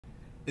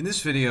In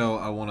this video,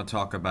 I want to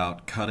talk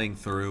about cutting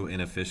through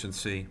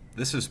inefficiency.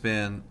 This has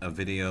been a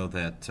video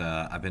that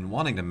I've been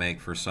wanting to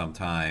make for some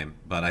time,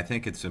 but I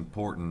think it's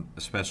important,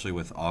 especially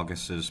with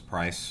August's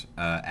price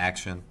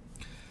action.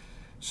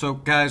 So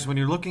guys, when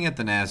you're looking at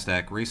the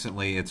NASDAQ,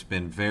 recently it's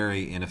been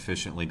very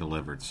inefficiently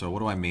delivered. So what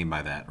do I mean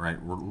by that, right?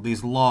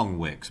 These long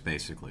wicks,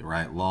 basically,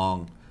 right?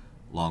 Long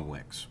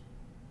wicks.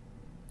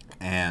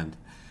 And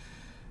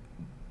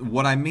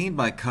what I mean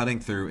by cutting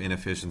through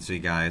inefficiency,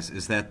 guys,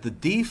 is that the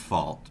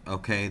default,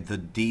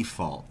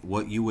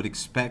 what you would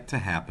expect to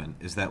happen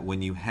is that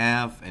when you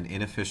have an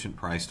inefficient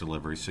price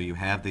delivery, so you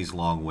have these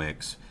long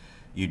wicks,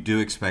 you do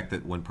expect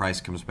that when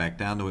price comes back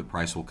down to it,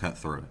 price will cut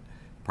through it.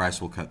 Price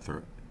will cut through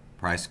it.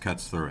 Price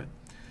cuts through it.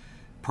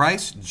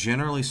 Price,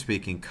 generally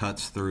speaking,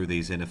 cuts through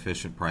these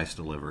inefficient price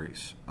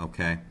deliveries,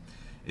 okay?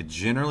 It,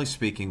 generally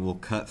speaking, will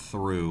cut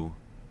through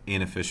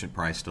inefficient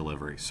price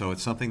delivery. So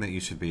it's something that you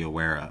should be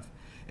aware of.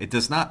 It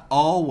does not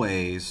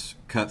always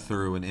cut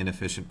through an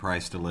inefficient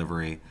price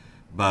delivery,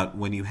 but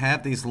when you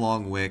have these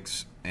long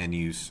wicks and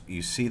you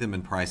see them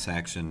in price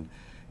action,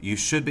 you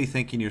should be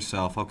thinking to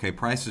yourself, okay,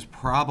 price is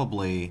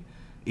probably,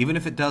 even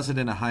if it does it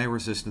in a high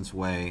resistance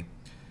way,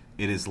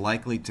 it is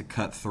likely to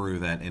cut through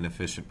that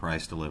inefficient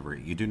price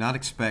delivery. You do not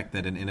expect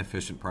that an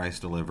inefficient price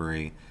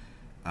delivery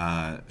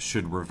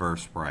should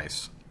reverse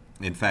price.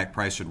 In fact,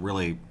 price should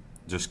really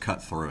just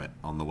cut through it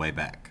on the way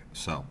back.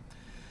 So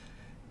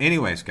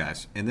anyways,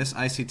 guys, in this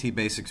ICT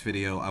Basics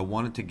video, I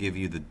wanted to give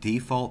you the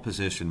default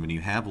position when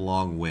you have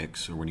long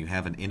wicks or when you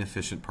have an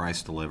inefficient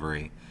price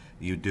delivery.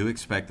 You do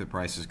expect that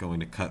price is going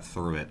to cut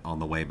through it on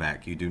the way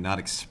back. You do not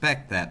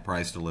expect that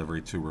price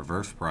delivery to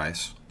reverse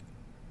price,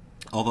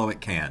 although it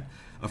can.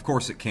 Of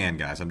course it can,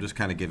 guys. I'm just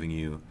kind of giving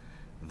you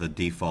the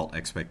default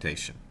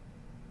expectation.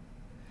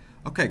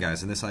 Okay,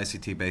 guys, in this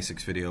ICT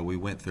Basics video, we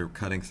went through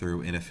cutting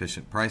through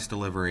inefficient price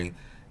delivery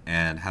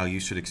and how you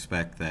should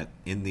expect that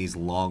in these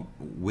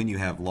when you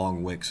have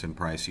long wicks in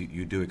price,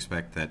 you do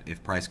expect that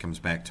if price comes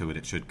back to it,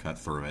 it should cut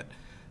through it.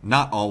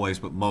 Not always,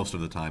 but most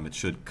of the time, it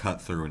should cut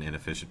through an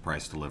inefficient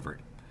price delivery.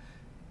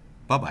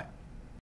 Bye-bye.